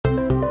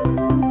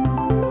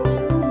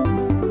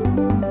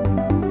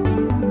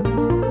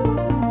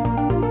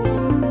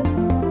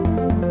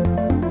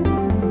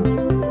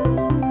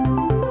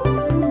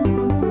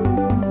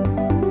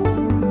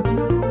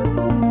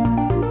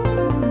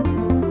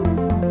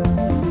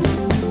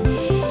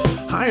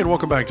and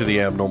welcome back to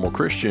The Abnormal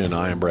Christian.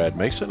 I am Brad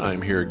Mason. I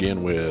am here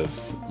again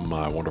with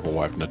my wonderful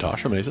wife,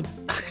 Natasha Mason.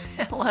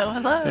 Hello,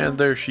 hello. And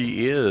there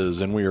she is,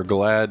 and we are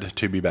glad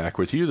to be back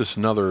with you. This is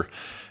another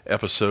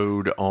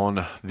episode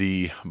on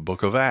the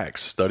book of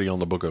Acts, study on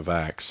the book of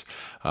Acts.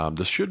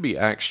 This should be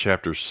Acts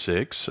chapter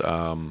 6.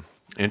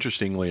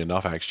 Interestingly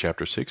enough, Acts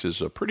chapter 6 is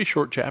a pretty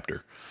short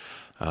chapter.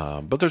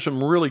 But there's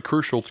some really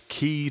crucial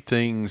key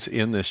things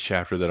in this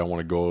chapter that I want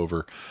to go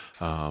over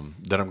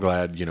that I'm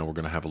glad, we're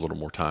going to have a little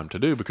more time to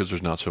do because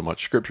there's not so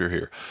much scripture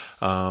here.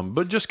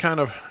 But just kind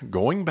of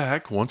going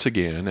back once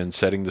again and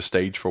setting the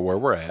stage for where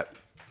we're at.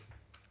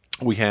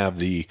 We have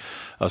the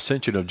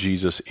ascension of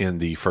Jesus in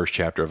the first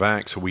chapter of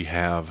Acts. We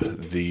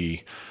have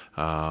the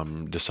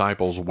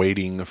disciples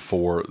waiting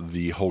for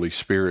the Holy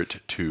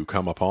Spirit to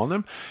come upon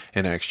them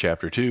in Acts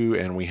chapter 2,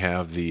 and we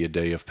have the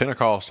day of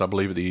Pentecost, I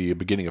believe, at the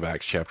beginning of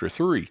Acts chapter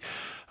 3.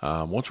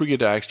 Once we get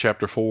to Acts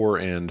chapter 4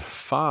 and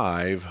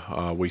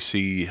 5, we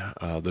see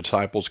the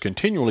disciples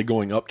continually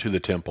going up to the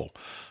temple,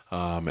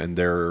 and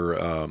they're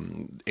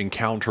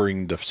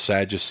encountering the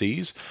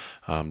Sadducees.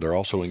 They're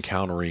also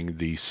encountering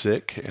the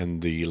sick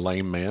and the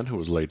lame man who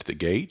was laid at the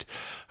gate.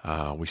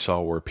 We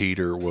saw where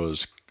Peter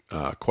was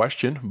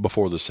questioned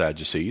before the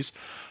Sadducees.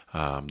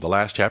 The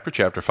last chapter,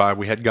 chapter 5,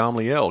 we had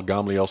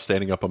Gamaliel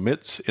standing up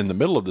in the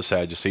middle of the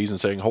Sadducees and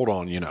saying, hold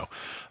on,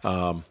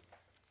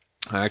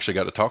 I actually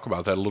got to talk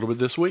about that a little bit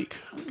this week.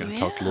 I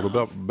talked a little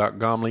bit about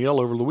Gamaliel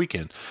over the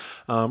weekend.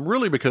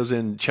 Really because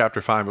in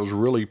chapter 5, it was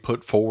really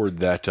put forward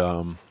that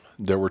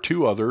there were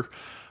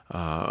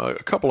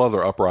a couple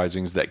other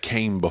uprisings that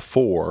came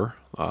before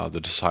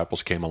the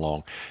disciples came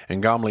along.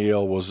 And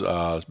Gamaliel was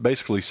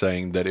basically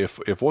saying that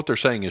if what they're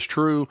saying is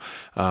true,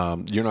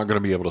 you're not going to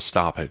be able to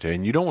stop it.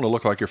 And you don't want to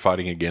look like you're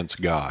fighting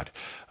against God.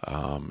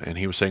 And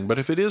he was saying, but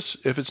if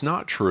it's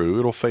not true,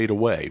 it'll fade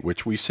away,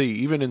 which we see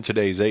even in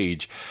today's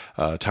age,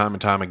 time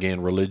and time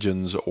again,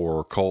 religions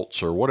or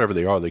cults or whatever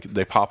they are,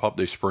 they pop up,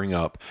 they spring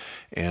up,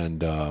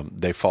 and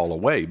they fall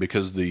away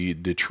because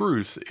the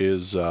truth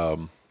is,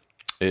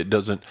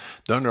 the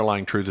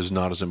underlying truth is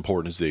not as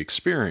important as the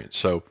experience.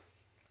 So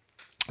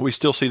we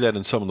still see that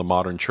in some of the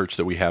modern church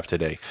that we have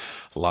today.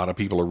 A lot of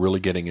people are really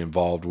getting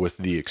involved with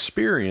the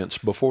experience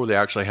before they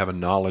actually have a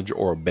knowledge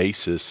or a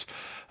basis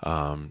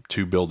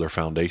to build their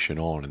foundation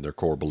on and their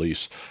core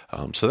beliefs.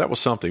 So that was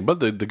something. But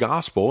the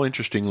gospel,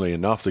 interestingly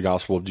enough, the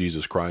gospel of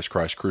Jesus Christ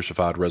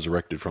crucified,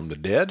 resurrected from the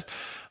dead,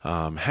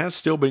 has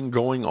still been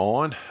going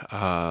on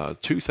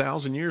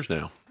 2,000 years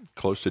now,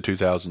 close to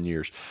 2,000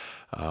 years.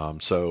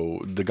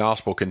 So the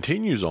gospel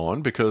continues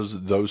on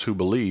because those who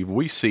believe,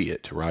 we see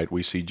it, right?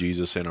 We see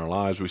Jesus in our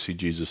lives. We see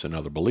Jesus in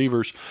other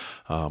believers.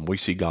 We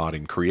see God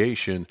in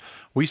creation.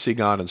 We see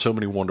God in so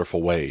many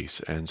wonderful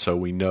ways. And so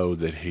we know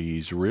that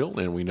he's real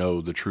and we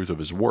know the truth of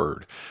his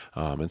word.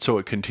 And so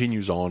it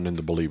continues on in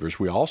the believers.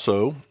 We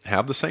also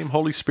have the same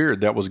Holy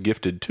Spirit that was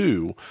gifted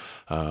to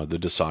the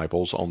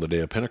disciples on the day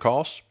of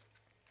Pentecost,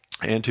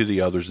 and to the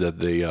others that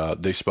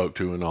they spoke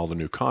to and all the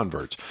new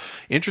converts.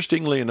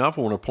 Interestingly enough,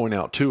 I want to point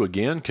out too,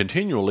 again,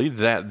 continually,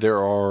 that there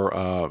are,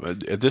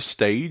 at this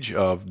stage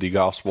of the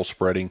gospel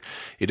spreading,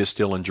 it is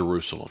still in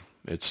Jerusalem.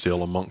 It's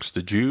still amongst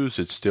the Jews.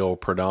 It's still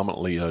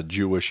predominantly a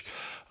Jewish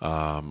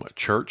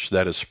church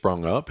that has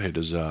sprung up. It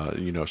is,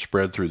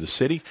 spread through the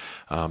city.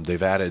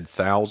 They've added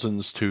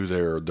thousands to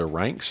their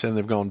ranks, and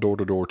they've gone door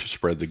to door to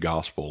spread the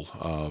gospel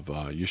of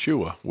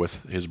Yeshua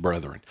with his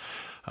brethren.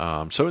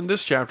 So in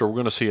this chapter, we're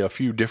going to see a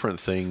few different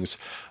things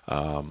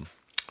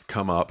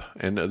come up.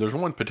 And there's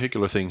one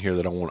particular thing here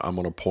that I'm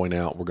going to point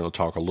out. We're going to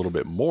talk a little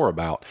bit more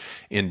about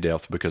in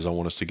depth because I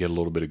want us to get a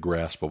little bit of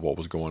grasp of what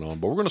was going on.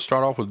 But we're going to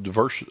start off with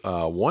verse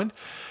 1,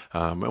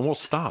 and we'll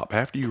stop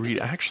after you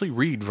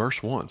read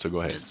verse 1. So go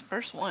ahead. Just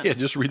verse 1. Yeah,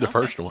 just read the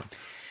first one.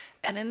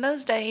 And in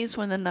those days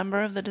when the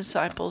number of the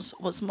disciples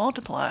was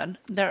multiplied,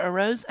 there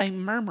arose a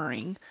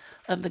murmuring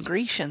of the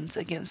Grecians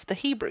against the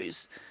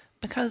Hebrews,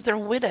 because their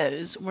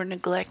widows were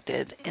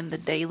neglected in the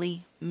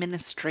daily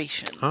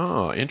ministration.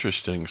 Oh,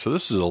 interesting. So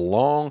this is a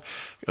long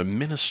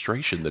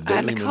ministration, the daily ministration. I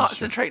had to ministration.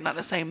 concentrate not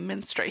to say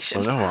menstruation.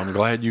 Oh, no, I'm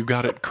glad you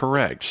got it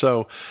correct.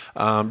 So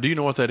do you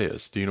know what that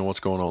is? Do you know what's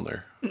going on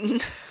there?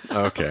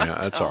 Okay,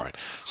 that's all right.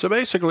 So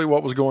basically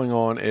what was going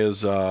on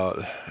is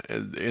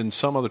in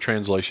some other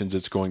translations,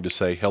 it's going to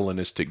say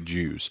Hellenistic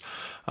Jews.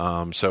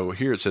 So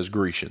here it says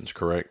Grecians,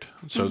 correct?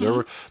 So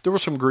there were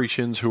some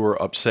Grecians who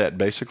were upset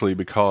basically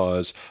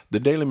because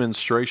the daily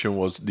ministration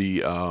was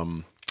the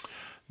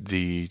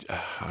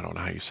I don't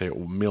know how you say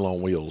it, meal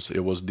on wheels.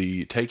 It was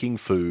the taking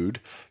food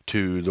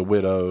to the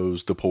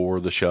widows, the poor,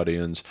 the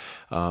shut-ins,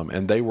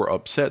 and they were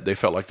upset. They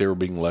felt like they were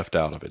being left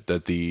out of it,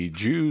 that the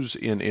Jews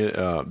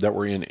that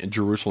were in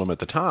Jerusalem at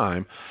the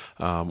time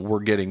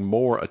were getting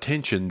more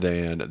attention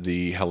than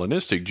the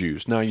Hellenistic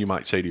Jews. Now you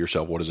might say to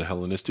yourself, what is a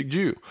Hellenistic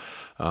Jew?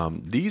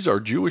 These are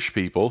Jewish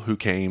people who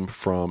came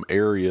from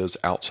areas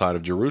outside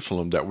of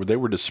Jerusalem they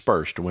were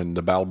dispersed when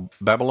the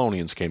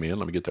Babylonians came in.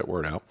 Let me get that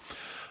word out.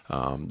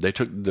 They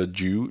took the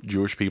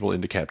Jewish people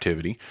into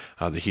captivity,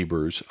 the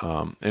Hebrews,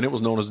 and it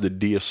was known as the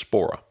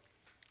diaspora.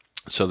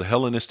 So the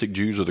Hellenistic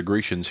Jews or the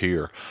Grecians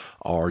here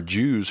are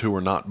Jews who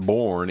were not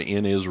born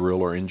in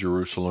Israel or in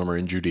Jerusalem or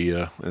in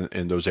Judea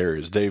in those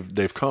areas.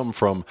 They've come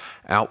from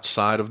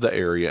outside of the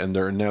area, and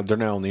they're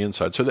now on the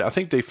inside. So I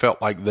think they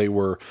felt like they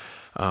were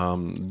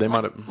they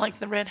might have, like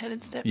the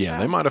redheaded stepchild. yeah,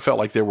 they might have felt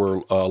like they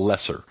were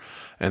lesser,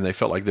 and they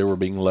felt like they were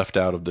being left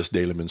out of this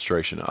daily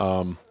ministration.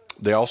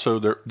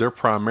 They're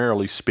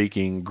primarily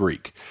speaking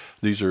Greek.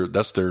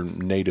 That's their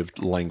native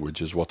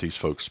language is what these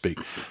folks speak.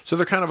 So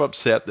they're kind of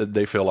upset that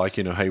they feel like,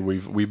 hey,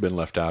 we've been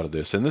left out of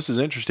this. And this is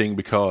interesting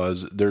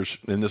because there's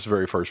in this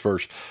very first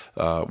verse.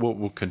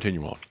 We'll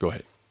continue on. Go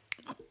ahead.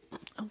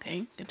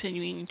 Okay,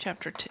 continuing in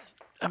chapter 2,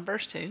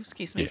 verse 2.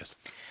 Excuse me. Yes.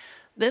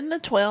 Then the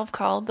 12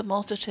 called the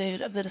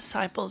multitude of the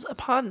disciples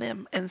upon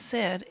them and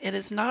said, "It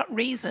is not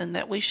reason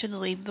that we should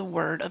leave the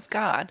word of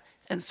God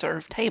and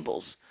serve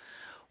tables.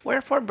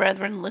 Wherefore,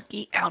 brethren, look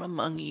ye out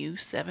among you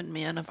 7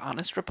 men of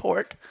honest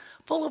report,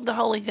 full of the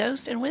Holy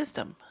Ghost and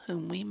wisdom,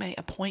 whom we may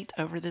appoint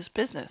over this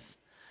business.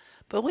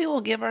 But we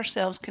will give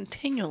ourselves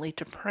continually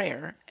to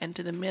prayer and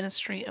to the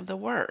ministry of the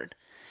word."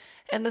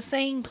 And the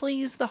saying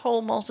pleased the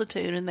whole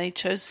multitude, and they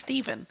chose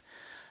Stephen,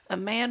 a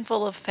man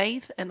full of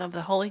faith and of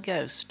the Holy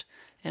Ghost,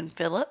 and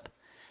Philip,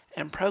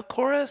 and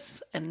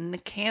Prochorus, and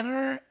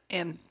Nicanor,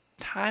 and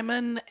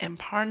Timon, and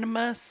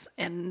Parmenas,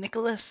 and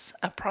Nicholas,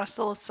 a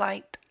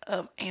proselyte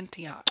of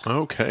Antioch.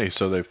 Okay,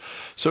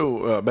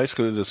 so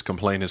basically this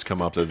complaint has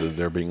come up that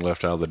they're being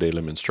left out of the daily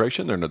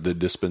administration. They're not the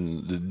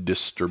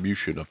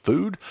distribution of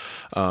food,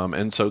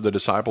 and so the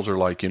disciples are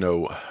like,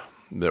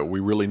 that we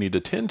really need to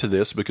tend to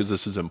this because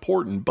this is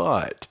important.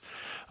 But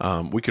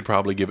we could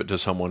probably give it to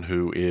someone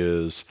who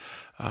is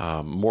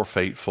more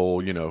faithful,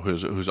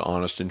 who's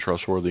honest and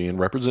trustworthy and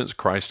represents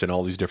Christ in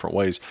all these different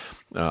ways.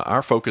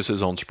 Our focus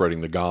is on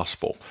spreading the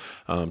gospel.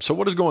 So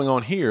what is going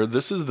on here?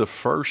 This is the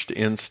first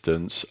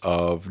instance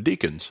of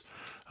deacons.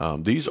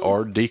 These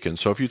are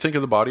deacons. So if you think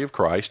of the body of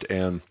Christ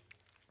and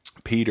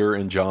Peter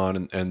and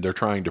John, and they're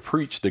trying to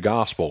preach the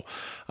gospel,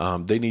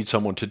 they need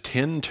someone to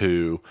tend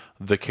to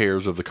the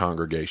cares of the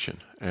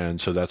congregation.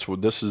 And so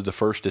this is the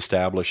first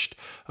established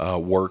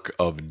work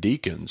of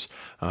deacons,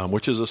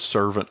 which is a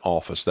servant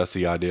office. That's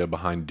the idea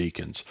behind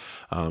deacons.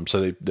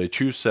 So they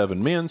choose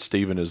 7 men.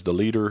 Stephen is the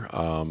leader.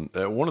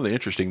 One of the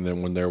interesting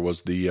then when there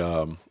was the,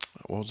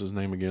 what was his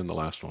name again, the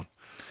last one?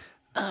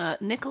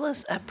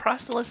 Nicholas, a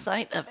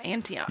proselyte of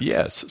Antioch.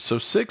 Yes. So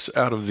 6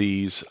 out of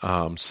these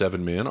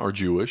 7 men are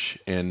Jewish,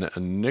 and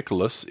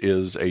Nicholas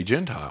is a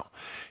Gentile.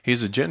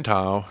 He's a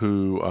Gentile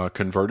who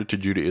converted to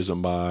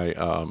Judaism by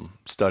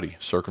study,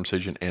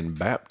 circumcision, and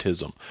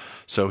baptism.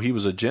 So he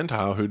was a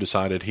Gentile who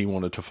decided he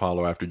wanted to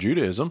follow after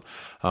Judaism,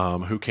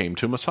 who came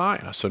to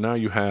Messiah. So now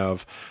you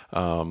have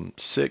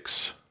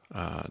 6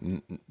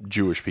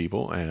 Jewish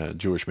people,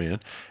 Jewish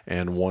men,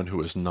 and 1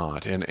 who is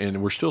not.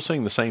 And we're still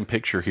seeing the same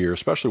picture here,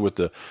 especially with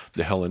the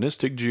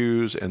Hellenistic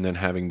Jews, and then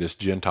having this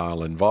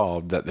Gentile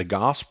involved, that the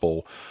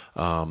gospel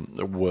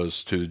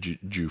was to the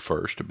Jew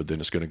first, but then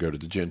it's going to go to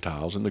the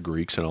Gentiles and the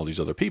Greeks and all these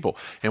other people.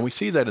 And we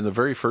see that in the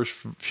very first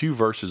few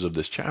verses of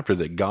this chapter,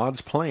 that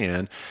God's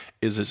plan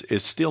is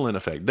still in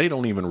effect. They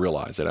don't even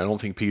realize it. I don't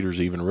think Peter's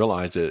even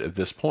realized it at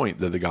this point,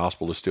 that the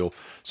gospel is still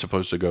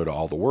supposed to go to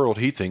all the world.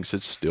 He thinks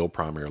it's still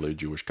primarily a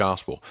Jewish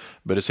gospel.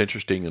 But it's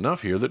interesting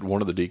enough here that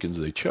one of the deacons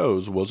they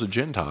chose was a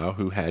Gentile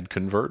who had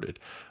converted.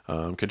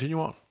 Continue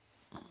on.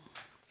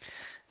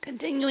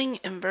 Continuing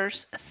in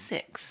verse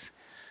 6.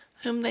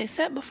 Whom they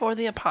set before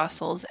the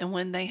apostles, and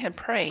when they had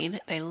prayed,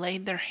 they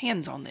laid their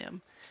hands on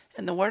them.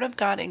 And the word of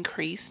God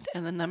increased,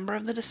 and the number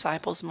of the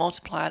disciples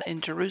multiplied in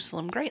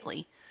Jerusalem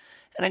greatly.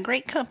 And a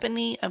great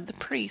company of the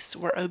priests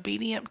were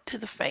obedient to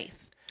the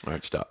faith. All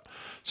right, stop.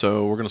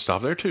 So we're going to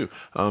stop there too.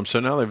 So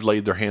now they've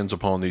laid their hands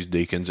upon these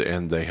deacons,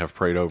 and they have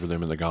prayed over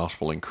them, and the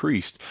gospel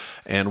increased.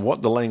 And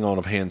what the laying on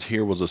of hands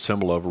here was a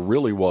symbol of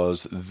really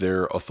was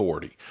their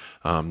authority,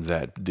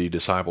 that the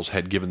disciples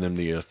had given them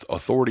the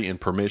authority and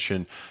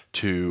permission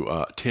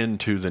to tend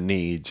to the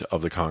needs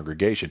of the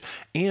congregation.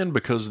 And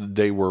because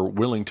they were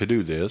willing to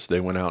do this,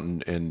 they went out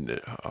and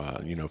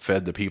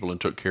fed the people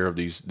and took care of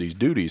these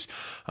duties.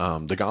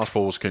 The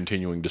gospel was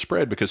continuing to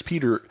spread because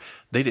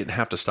they didn't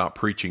have to stop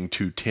preaching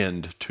to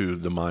tend to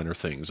the minor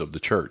things of the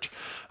church.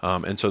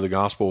 And so the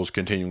gospel was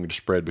continuing to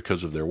spread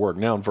because of their work.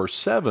 Now in verse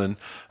 7,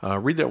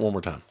 read that one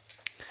more time.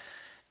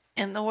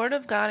 And the word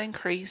of God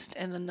increased,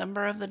 and the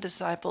number of the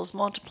disciples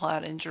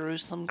multiplied in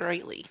Jerusalem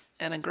greatly.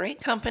 And a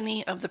great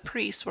company of the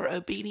priests were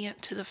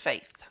obedient to the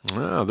faith.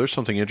 There's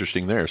something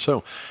interesting there.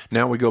 So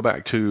now we go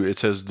back to, it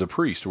says the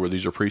priest, where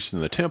these are priests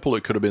in the temple.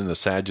 It could have been the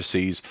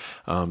Sadducees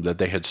that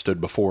they had stood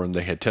before and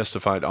they had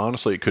testified.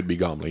 Honestly, it could be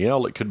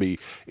Gamaliel. It could be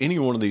any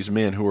one of these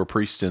men who were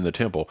priests in the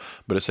temple.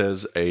 But it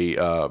says a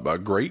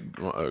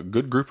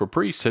good group of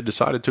priests had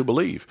decided to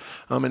believe.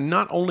 And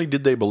not only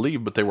did they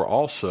believe, but they were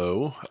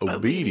also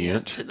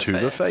obedient to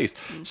the faith.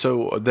 Mm-hmm.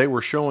 So they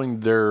were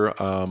showing their...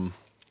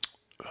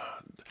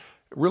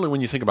 really,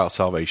 when you think about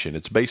salvation,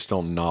 it's based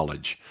on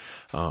knowledge.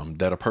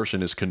 that a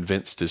person is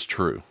convinced is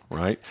true,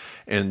 right?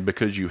 And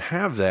because you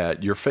have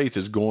that, your faith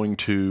is going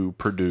to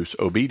produce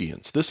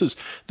obedience. This is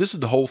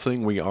the whole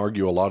thing we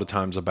argue a lot of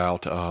times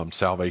about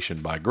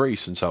salvation by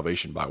grace and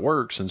salvation by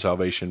works and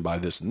salvation by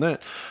this and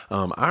that.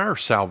 Our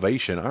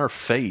salvation, our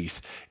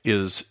faith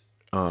is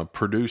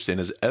produced and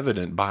is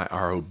evident by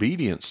our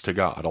obedience to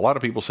God. A lot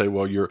of people say,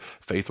 well, your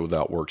faith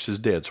without works is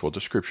dead. That's what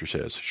the scripture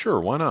says. Sure,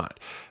 why not?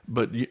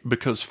 But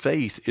because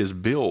faith is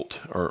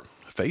built, or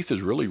faith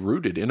is really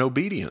rooted in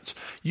obedience.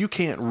 You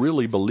can't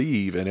really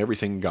believe in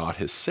everything God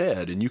has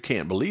said, and you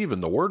can't believe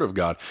in the Word of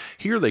God.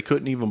 Here, they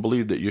couldn't even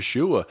believe that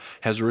Yeshua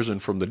has risen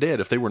from the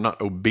dead if they were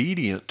not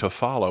obedient to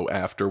follow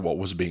after what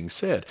was being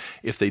said.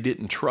 If they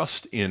didn't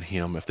trust in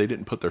Him, if they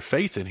didn't put their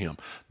faith in Him,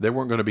 they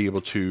weren't going to be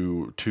able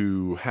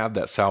to have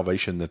that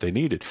salvation that they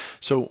needed.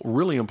 So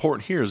really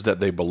important here is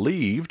that they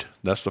believed.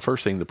 That's the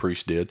first thing the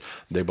priest did.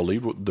 They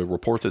believed the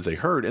report that they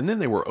heard, and then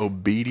they were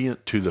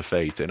obedient to the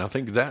faith. And I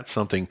think that's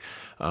something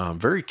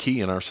very key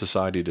in our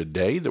society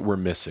today that we're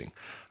missing.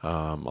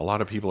 A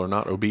lot of people are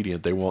not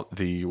obedient. They want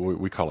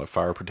we call it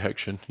fire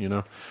protection,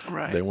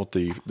 Right. They want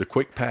the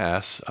quick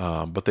pass,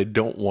 but they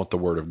don't want the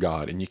Word of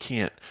God. And you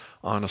can't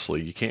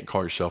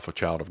call yourself a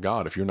child of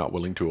God if you're not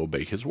willing to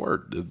obey His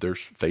Word. There's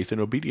faith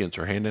and obedience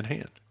are hand in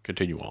hand.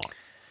 Continue on.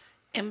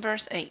 In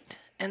verse 8,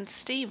 and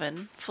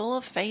Stephen, full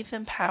of faith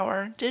and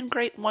power, did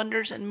great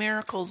wonders and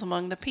miracles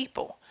among the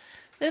people.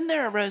 Then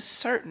there arose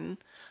certain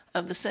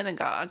of the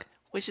synagogue,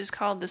 which is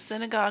called the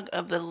synagogue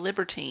of the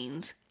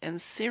Libertines,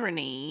 and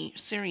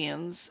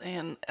Syrians,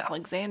 and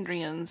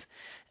Alexandrians,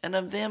 and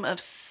of them of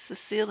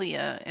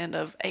Cilicia and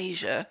of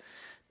Asia,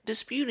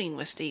 disputing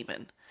with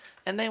Stephen.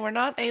 And they were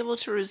not able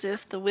to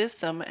resist the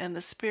wisdom and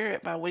the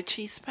spirit by which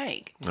he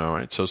spake. All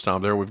right, so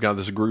stop there. We've got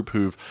this group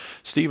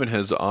Stephen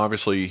has,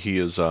 obviously, he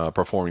is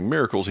performing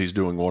miracles. He's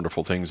doing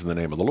wonderful things in the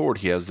name of the Lord.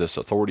 He has this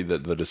authority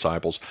that the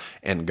disciples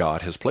and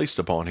God has placed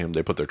upon him.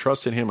 They put their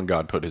trust in him, and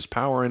God put His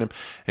power in him,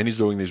 and he's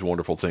doing these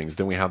wonderful things.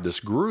 Then we have this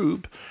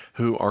group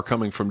who are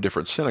coming from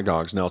different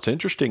synagogues. Now, it's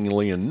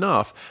interestingly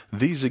enough,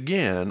 these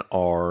again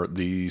are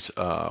these,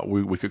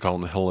 we could call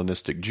them the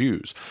Hellenistic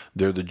Jews.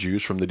 They're the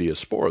Jews from the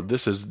diaspora.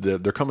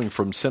 They're coming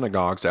from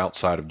synagogues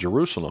outside of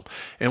Jerusalem.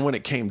 And when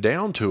it came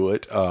down to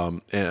it,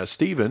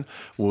 Stephen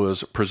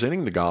was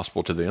presenting the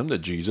gospel to them that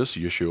Jesus,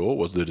 Yeshua,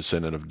 was the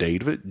descendant of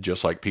David,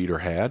 just like Peter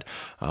had.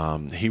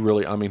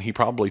 He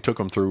probably took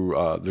them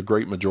through the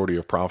great majority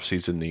of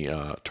prophecies in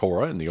the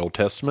Torah, in the Old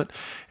Testament,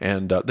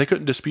 and they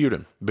couldn't dispute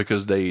him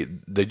because they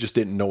just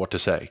didn't know what to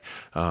say.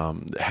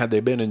 Had they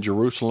been in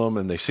Jerusalem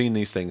and they've seen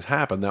these things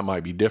happen, that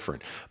might be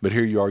different. But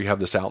here you have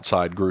this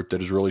outside group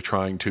that is really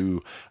trying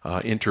to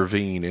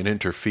intervene and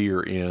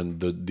interfere in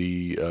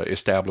the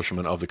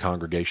establishment of the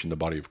congregation, the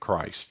body of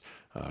Christ.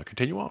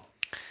 Continue on.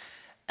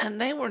 And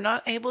they were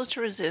not able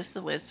to resist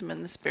the wisdom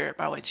and the spirit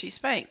by which he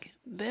spake.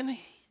 Then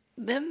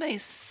they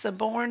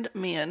suborned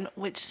men,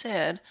 which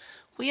said,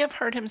 We have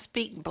heard him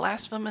speak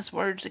blasphemous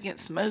words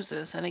against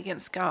Moses and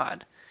against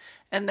God.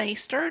 And they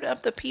stirred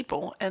up the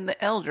people and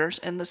the elders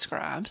and the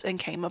scribes, and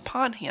came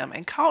upon him,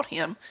 and caught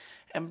him,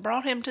 and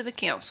brought him to the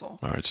council.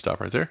 All right, stop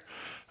right there.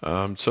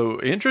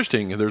 So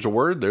interesting. There's a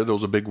word there. There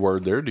was a big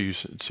word there. Do you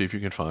see if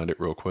you can find it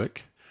real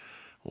quick?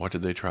 What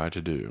did they try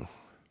to do?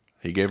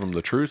 He gave them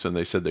the truth, and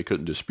they said they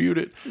couldn't dispute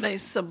it. They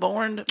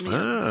suborned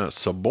men.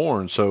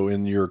 Suborned. So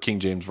in your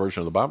King James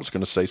Version of the Bible, it's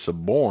going to say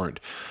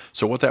suborned.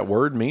 So what that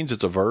word means,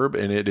 it's a verb,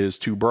 and it is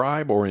to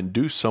bribe or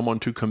induce someone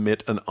to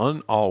commit an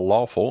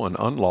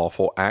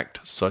unlawful act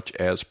such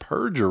as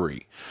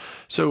perjury.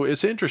 So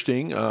it's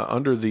interesting,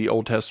 under the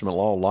Old Testament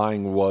law,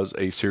 lying was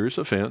a serious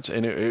offense,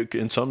 and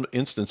in some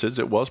instances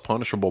it was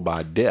punishable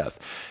by death.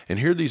 And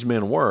here these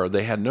men were.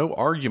 They had no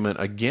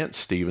argument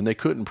against Stephen. They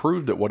couldn't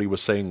prove that what he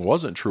was saying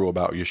wasn't true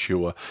about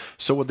Yeshua.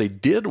 So what they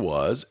did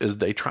is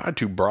they tried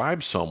to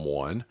bribe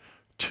someone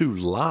to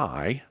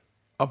lie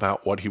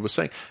about what he was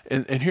saying.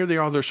 And here they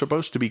are, they're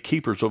supposed to be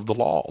keepers of the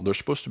law. They're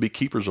supposed to be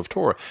keepers of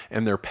Torah,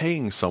 and they're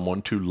paying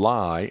someone to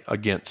lie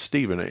against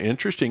Stephen.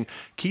 Interesting,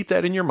 keep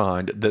that in your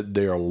mind, that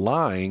they're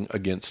lying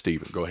against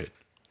Stephen. Go ahead.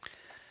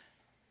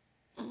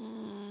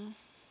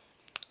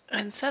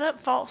 And set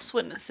up false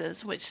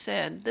witnesses, which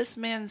said, This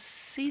man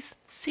ceaseth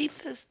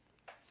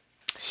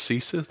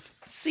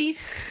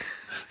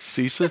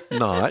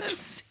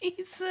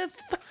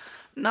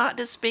not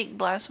to speak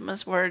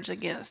blasphemous words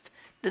against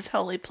this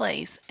holy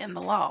place and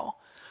the law.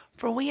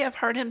 For we have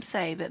heard him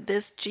say that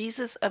this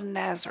Jesus of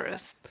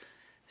Nazareth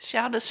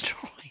shall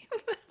destroy.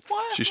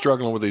 What? She's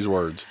struggling with these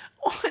words.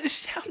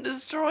 Shall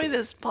destroy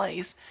this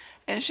place,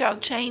 and shall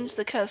change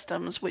the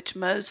customs which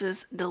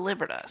Moses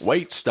delivered us.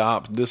 Wait,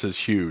 stop. This is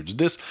huge.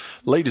 This,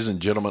 ladies and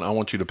gentlemen, I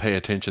want you to pay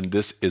attention.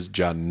 This is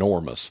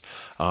ginormous.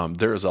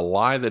 There is a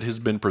lie that has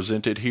been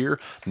presented here,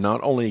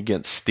 not only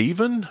against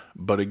Stephen,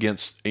 but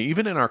against,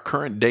 even in our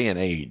current day and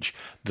age,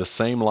 the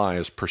same lie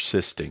is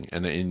persisting.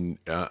 And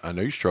I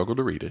know you struggle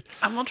to read it.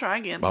 I'm going to try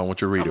again. I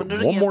want you to read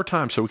it one more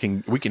time so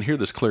we can hear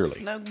this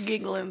clearly. No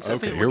giggling so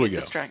okay, people here we get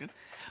go. distracted.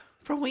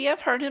 For we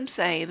have heard him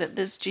say that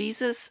this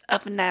Jesus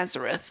of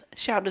Nazareth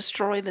shall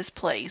destroy this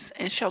place,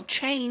 and shall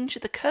change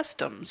the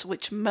customs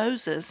which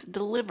Moses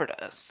delivered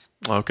us.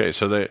 Okay,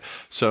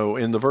 so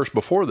in the verse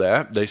before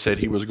that, they said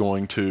he was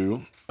going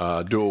to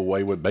do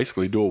away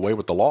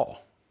with the law,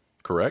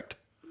 correct?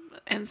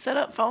 And set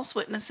up false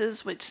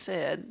witnesses which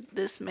said,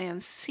 this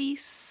man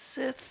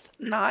ceaseth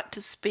not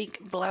to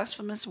speak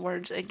blasphemous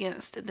words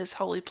against this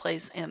holy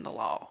place and the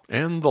law.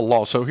 And the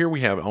law. So here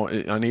we have,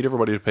 I need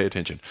everybody to pay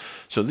attention.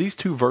 So these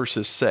two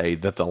verses say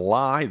that the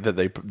lie that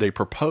they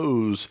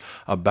propose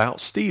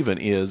about Stephen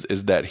is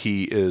that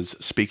he is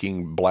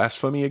speaking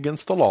blasphemy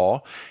against the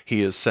law.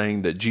 He is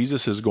saying that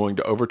Jesus is going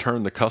to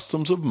overturn the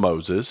customs of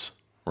Moses,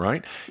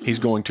 right? Mm-hmm. He's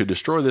going to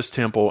destroy this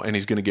temple, and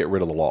he's going to get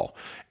rid of the law,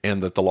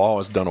 and that the law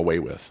is done away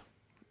with.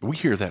 We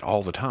hear that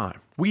all the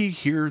time.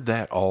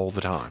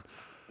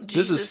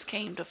 Jesus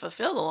came to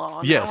fulfill the law,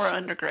 and yes, now we're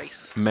under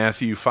grace.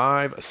 Matthew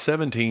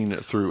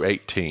 5:17 through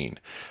 18.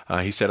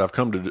 He said, I've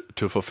come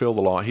to fulfill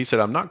the law. He said,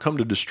 I've not come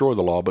to destroy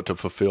the law, but to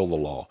fulfill the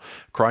law.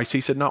 Christ,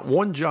 he said, not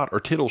one jot or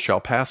tittle shall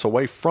pass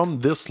away from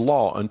this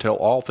law until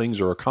all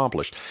things are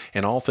accomplished,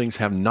 and all things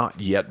have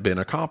not yet been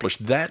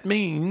accomplished. That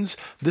means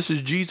this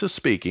is Jesus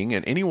speaking,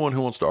 and anyone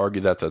who wants to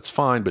argue that, that's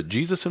fine, but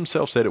Jesus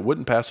himself said it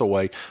wouldn't pass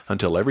away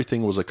until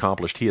everything was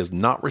accomplished. He has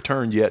not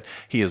returned yet.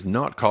 He has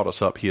not caught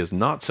us up. He has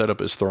not set up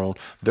his throne.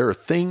 There are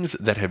things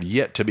that have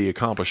yet to be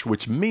accomplished,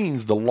 which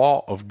means the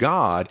law of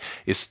God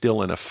is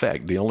still in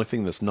effect. The only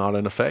thing that's not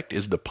in effect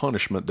is the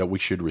punishment that we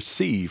should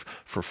receive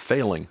for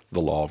failing the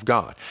law of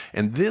God.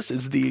 And this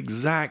is the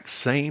exact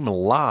same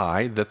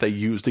lie that they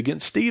used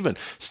against Stephen.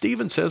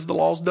 Stephen says the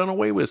law's done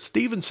away with.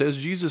 Stephen says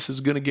Jesus is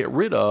going to get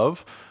rid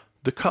of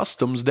the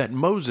customs that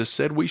Moses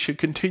said we should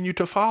continue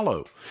to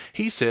follow.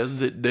 He says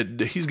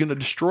that he's going to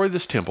destroy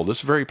this temple, this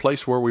very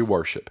place where we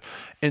worship.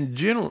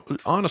 And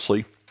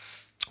honestly,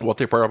 what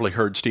they probably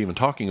heard Stephen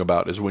talking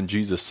about is when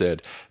Jesus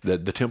said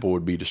that the temple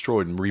would be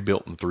destroyed and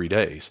rebuilt in 3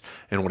 days.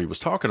 And what he was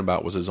talking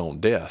about was his own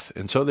death.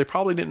 And so they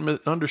probably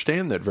didn't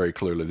understand that very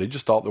clearly. They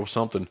just thought there was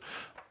something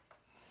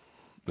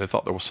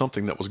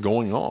that was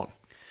going on.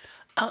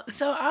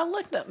 So I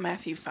looked up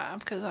Matthew 5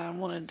 because I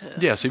wanted to...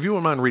 Yes, if you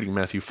wouldn't mind reading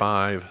Matthew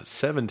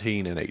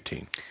 5:17 and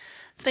 18.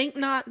 Think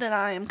not that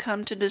I am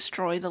come to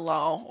destroy the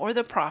law or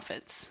the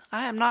prophets.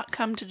 I am not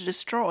come to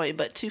destroy,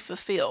 but to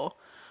fulfill.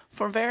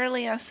 For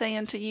verily I say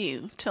unto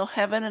you, till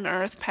heaven and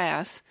earth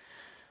pass,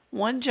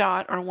 one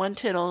jot or one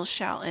tittle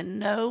shall in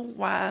no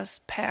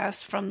wise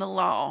pass from the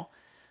law,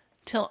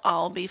 till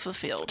all be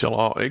fulfilled.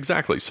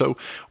 Exactly. So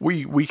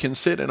we can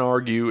sit and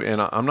argue,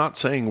 and I'm not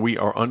saying we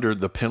are under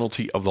the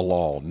penalty of the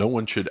law. No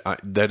one should.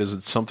 That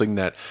is something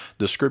that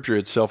the Scripture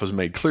itself has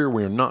made clear.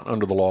 We are not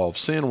under the law of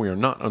sin. We are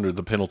not under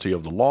the penalty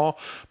of the law,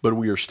 but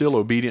we are still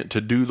obedient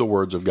to do the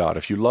words of God.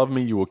 If you love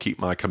me, you will keep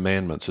my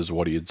commandments, is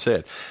what he had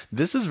said.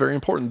 This is very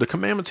important. The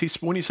commandments,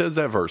 when he says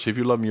that verse, if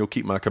you love me, you'll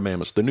keep my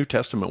commandments. The New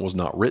Testament was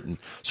not written.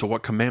 So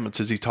what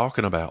commandments is he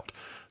talking about?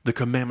 The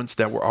commandments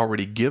that were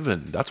already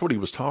given. That's what he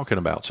was talking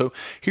about. So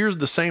here's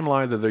the same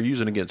lie that they're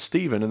using against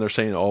Stephen, and they're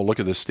saying, "Oh, look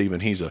at this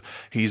Stephen. He's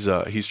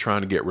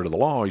trying to get rid of the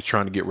law. He's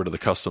trying to get rid of the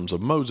customs of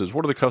Moses."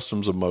 What are the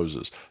customs of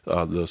Moses?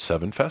 The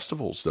 7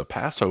 festivals, the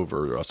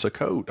Passover,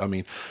 Sukkot. I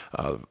mean,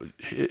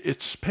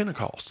 it's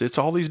Pentecost. It's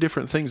all these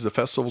different things, the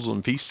festivals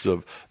and feasts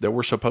that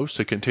we're supposed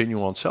to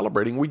continue on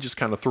celebrating. We just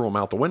kind of threw them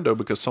out the window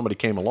because somebody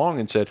came along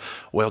and said,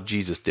 "Well,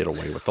 Jesus did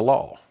away with the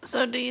law."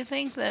 So, do you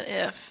think that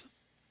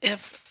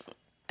if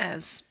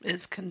as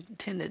is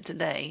contended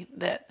today,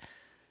 that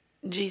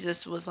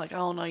Jesus was like,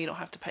 "Oh no, you don't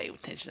have to pay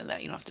attention to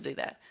that. You don't have to do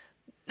that."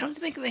 Don't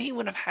you think that he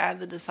would have had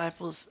the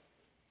disciples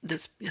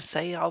just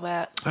say all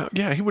that?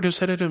 Yeah, he would have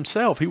said it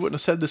himself. He wouldn't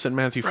have said this in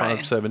Matthew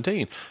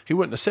 5:17. He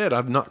wouldn't have said,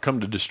 "I've not come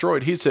to destroy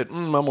it." He'd said,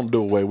 "I'm going to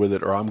do away with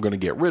it, or I'm going to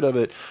get rid of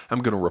it.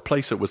 I'm going to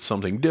replace it with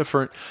something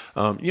different."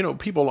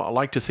 People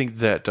like to think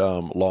that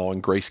law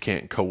and grace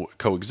can't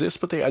coexist,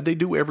 but they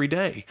do every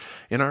day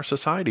in our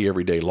society.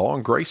 Every day, law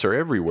and grace are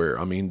everywhere.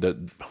 I mean, that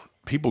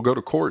people go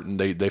to court and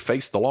they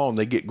face the law and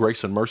they get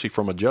grace and mercy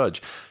from a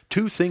judge.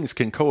 Two things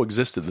can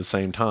coexist at the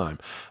same time.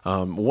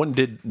 One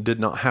did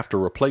not have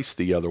to replace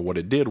the other. What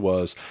it did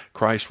was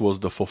Christ was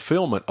the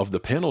fulfillment of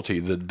the penalty,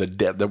 the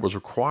debt that was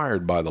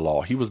required by the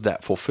law. He was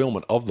that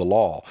fulfillment of the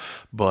law.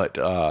 But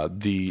now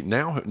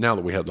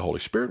that we have the Holy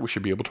Spirit, we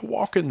should be able to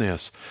walk in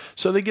this.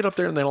 So they get up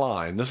there and they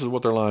lie, and this is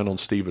what they're lying on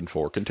Stephen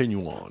for.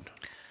 Continue on.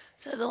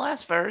 So the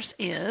last verse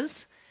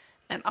is,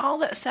 "And all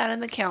that sat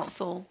in the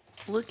council,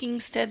 looking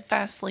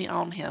steadfastly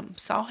on him,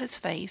 saw his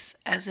face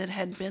as it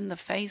had been the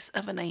face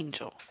of an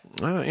angel."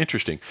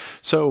 Interesting.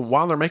 So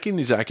while they're making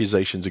these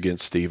accusations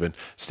against Stephen,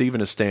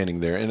 Stephen is standing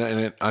there.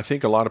 And I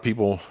think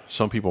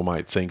some people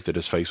might think that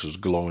his face was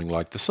glowing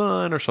like the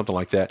sun or something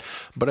like that.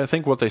 But I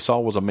think what they saw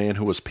was a man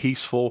who was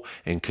peaceful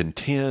and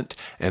content,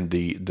 and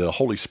the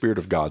Holy Spirit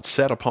of God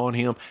sat upon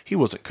him. He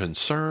wasn't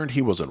concerned.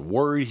 He wasn't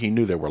worried. He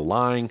knew they were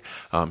lying.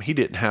 He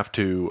didn't have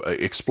to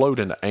explode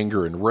into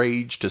anger and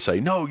rage to say,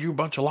 "No, you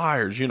bunch of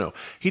liars," No.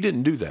 He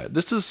didn't do that.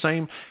 This is the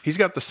same. He's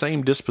got the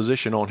same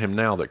disposition on him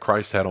now that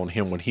Christ had on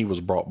him when he was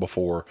brought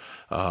before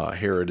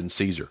Herod and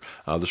Caesar.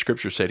 The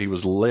scripture said he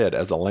was led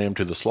as a lamb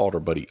to the slaughter,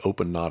 but he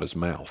opened not his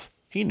mouth.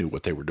 He knew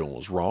what they were doing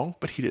was wrong,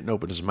 but he didn't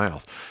open his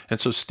mouth. And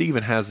so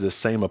Stephen has this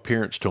same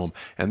appearance to him,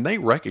 and they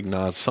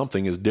recognize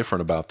something is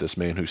different about this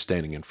man who's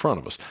standing in front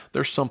of us.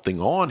 There's something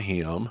on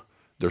him.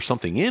 There's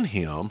something in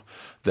him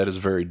that is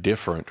very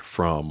different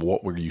from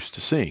what we're used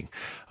to seeing.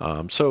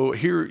 So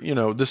here,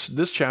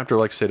 this chapter,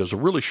 like I said, is a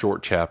really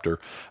short chapter,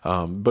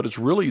 but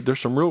there's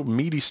some real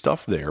meaty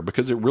stuff there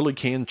because it really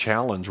can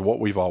challenge what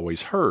we've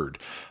always heard,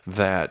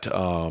 that,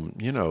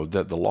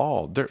 that the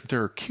law,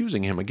 they're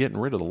accusing him of getting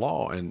rid of the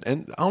law.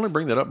 And I only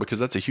bring that up because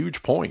that's a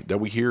huge point that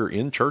we hear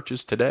in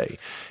churches today,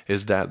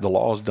 is that the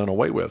law is done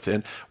away with.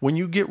 And when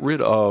you get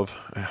rid of,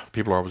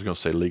 people are always going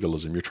to say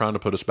legalism, you're trying to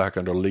put us back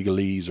under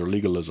legalese or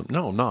legalism.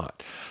 No, I'm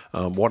not.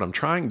 What I'm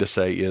trying to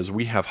say is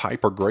we have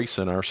hyper grace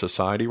in our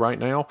society right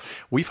now.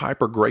 We've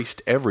hyper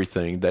graced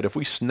everything that if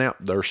we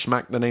snap or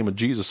smack the name of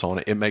Jesus on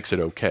it, it makes it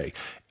okay.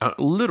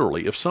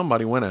 Literally, if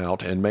somebody went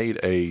out and made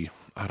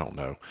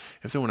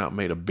if they went out and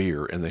made a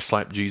beer and they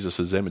slapped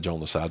Jesus' image on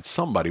the side,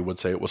 somebody would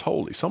say it was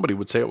holy. Somebody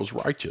would say it was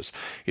righteous.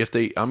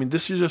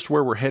 This is just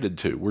where we're headed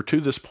to. We're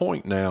to this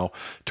point now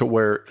to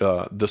where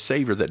the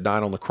Savior that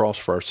died on the cross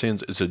for our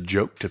sins is a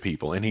joke to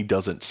people, and he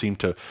doesn't seem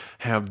to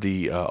have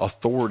the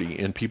authority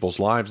in people's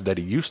lives that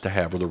he used to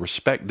have, or the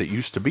respect that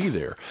used to be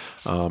there.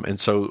 And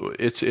so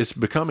it's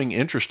becoming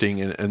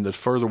interesting, and the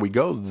further we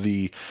go,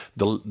 the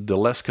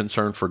less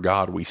concern for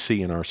God we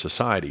see in our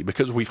society,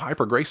 because we've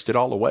hyper graced it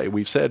all away.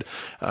 We've said,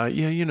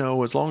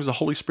 as long as the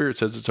Holy Spirit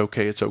says it's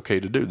okay to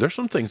do. There's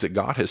some things that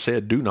God has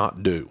said do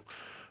not do.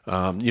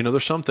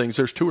 There's some things,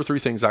 there's 2 or 3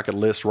 things I could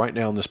list right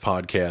now in this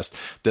podcast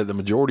that the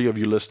majority of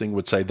you listening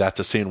would say that's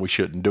a sin, we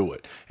shouldn't do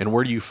it. And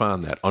where do you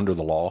find that? Under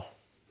the law.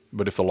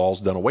 But if the law is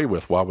done away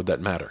with, why would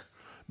that matter?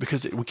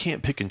 Because we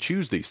can't pick and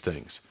choose these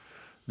things.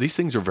 These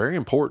things are very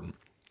important.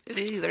 It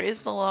either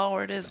is the law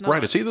or it is not.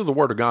 Right, it's either the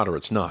Word of God or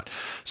it's not.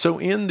 So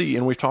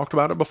and we've talked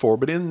about it before,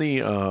 but in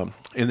the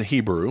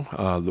Hebrew,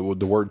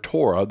 the word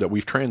Torah that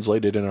we've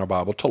translated in our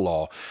Bible to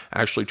law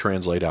actually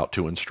translate out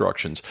to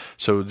instructions.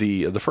 So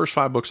the first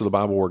 5 books of the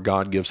Bible where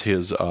God gives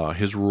his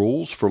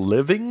rules for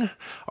living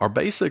are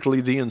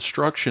basically the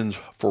instructions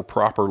for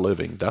proper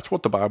living. That's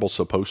what the Bible's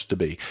supposed to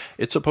be.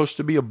 It's supposed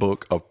to be a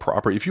book of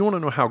proper. If you want to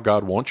know how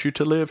God wants you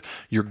to live,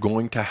 you're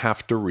going to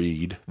have to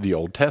read the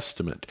Old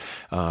Testament.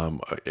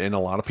 And a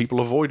lot of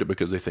people avoid it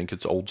because they think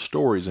it's old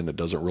stories and it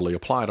doesn't really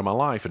apply to my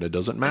life and it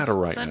doesn't matter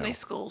right now. Sunday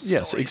school stories.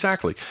 Yes,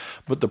 exactly.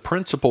 But the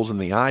principles and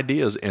the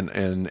ideas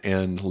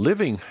and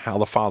living how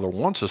the Father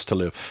wants us to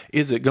live,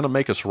 is it going to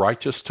make us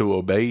righteous to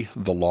obey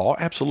the law?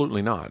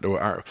 Absolutely not.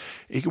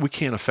 We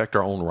can't affect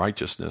our own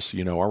righteousness.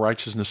 Our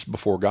righteousness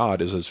before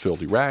God is as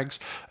filthy rags,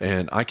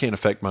 and I can't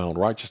affect my own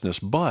righteousness.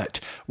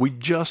 But we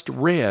just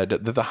read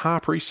that the high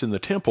priest in the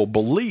temple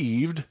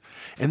believed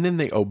and then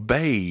they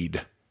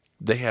obeyed.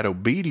 They had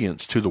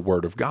obedience to the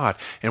Word of God.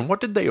 And what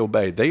did they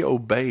obey? They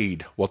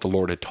obeyed what the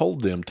Lord had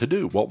told them to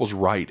do, what was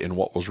right and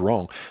what was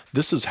wrong.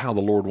 This is how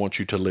the Lord wants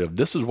you to live.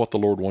 This is what the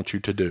Lord wants you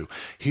to do.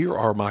 Here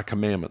are my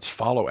commandments.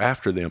 Follow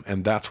after them.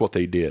 And that's what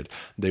they did.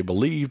 They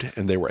believed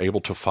and they were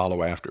able to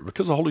follow after,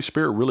 because the Holy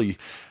Spirit really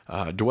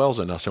dwells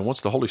in us. And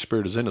once the Holy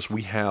Spirit is in us,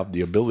 we have the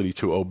ability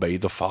to obey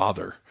the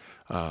Father.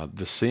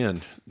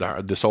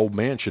 This old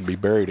man should be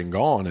buried and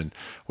gone, and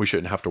we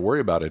shouldn't have to worry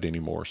about it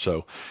anymore.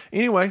 So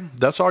anyway,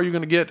 that's all you're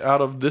going to get out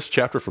of this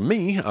chapter from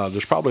me.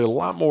 There's probably a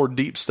lot more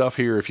deep stuff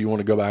here if you want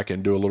to go back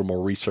and do a little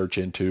more research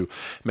into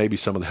maybe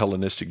some of the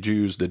Hellenistic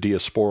Jews, the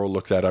diaspora,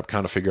 look that up,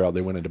 kind of figure out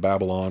they went into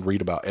Babylon,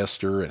 read about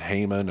Esther and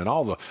Haman and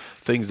all the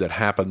things that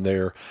happened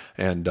there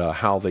and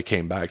how they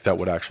came back. That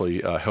would actually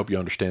help you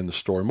understand the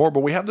story more. But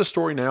we have this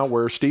story now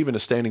where Stephen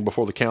is standing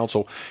before the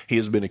council. He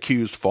has been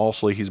accused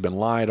falsely. He's been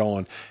lied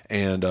on.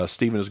 And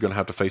Stephen is going to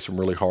have to face some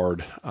really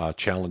hard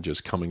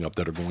challenges coming up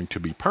that are going to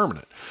be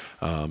permanent.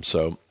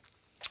 So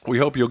we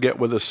hope you'll get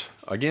with us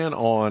again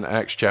on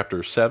Acts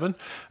chapter 7.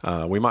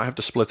 We might have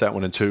to split that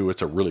one in 2.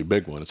 It's a really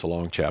big one. It's a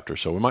long chapter.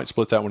 So we might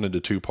split that one into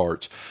 2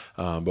 parts.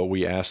 But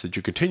we ask that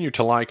you continue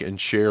to like and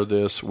share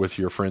this with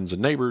your friends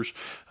and neighbors,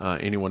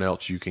 anyone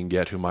else you can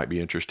get who might be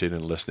interested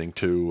in listening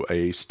to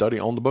a study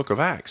on the book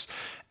of Acts.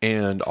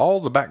 And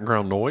all the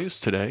background noise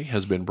today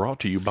has been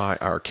brought to you by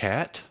our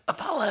cat.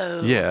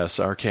 Apollo. Yes,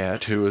 our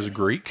cat, who is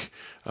Greek.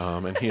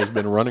 And he has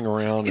been running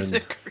around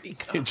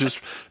and just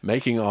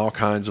making all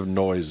kinds of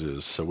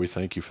noises. So we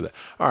thank you for that.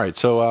 All right,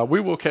 so we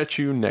will catch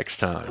you next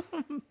time.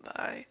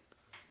 Bye.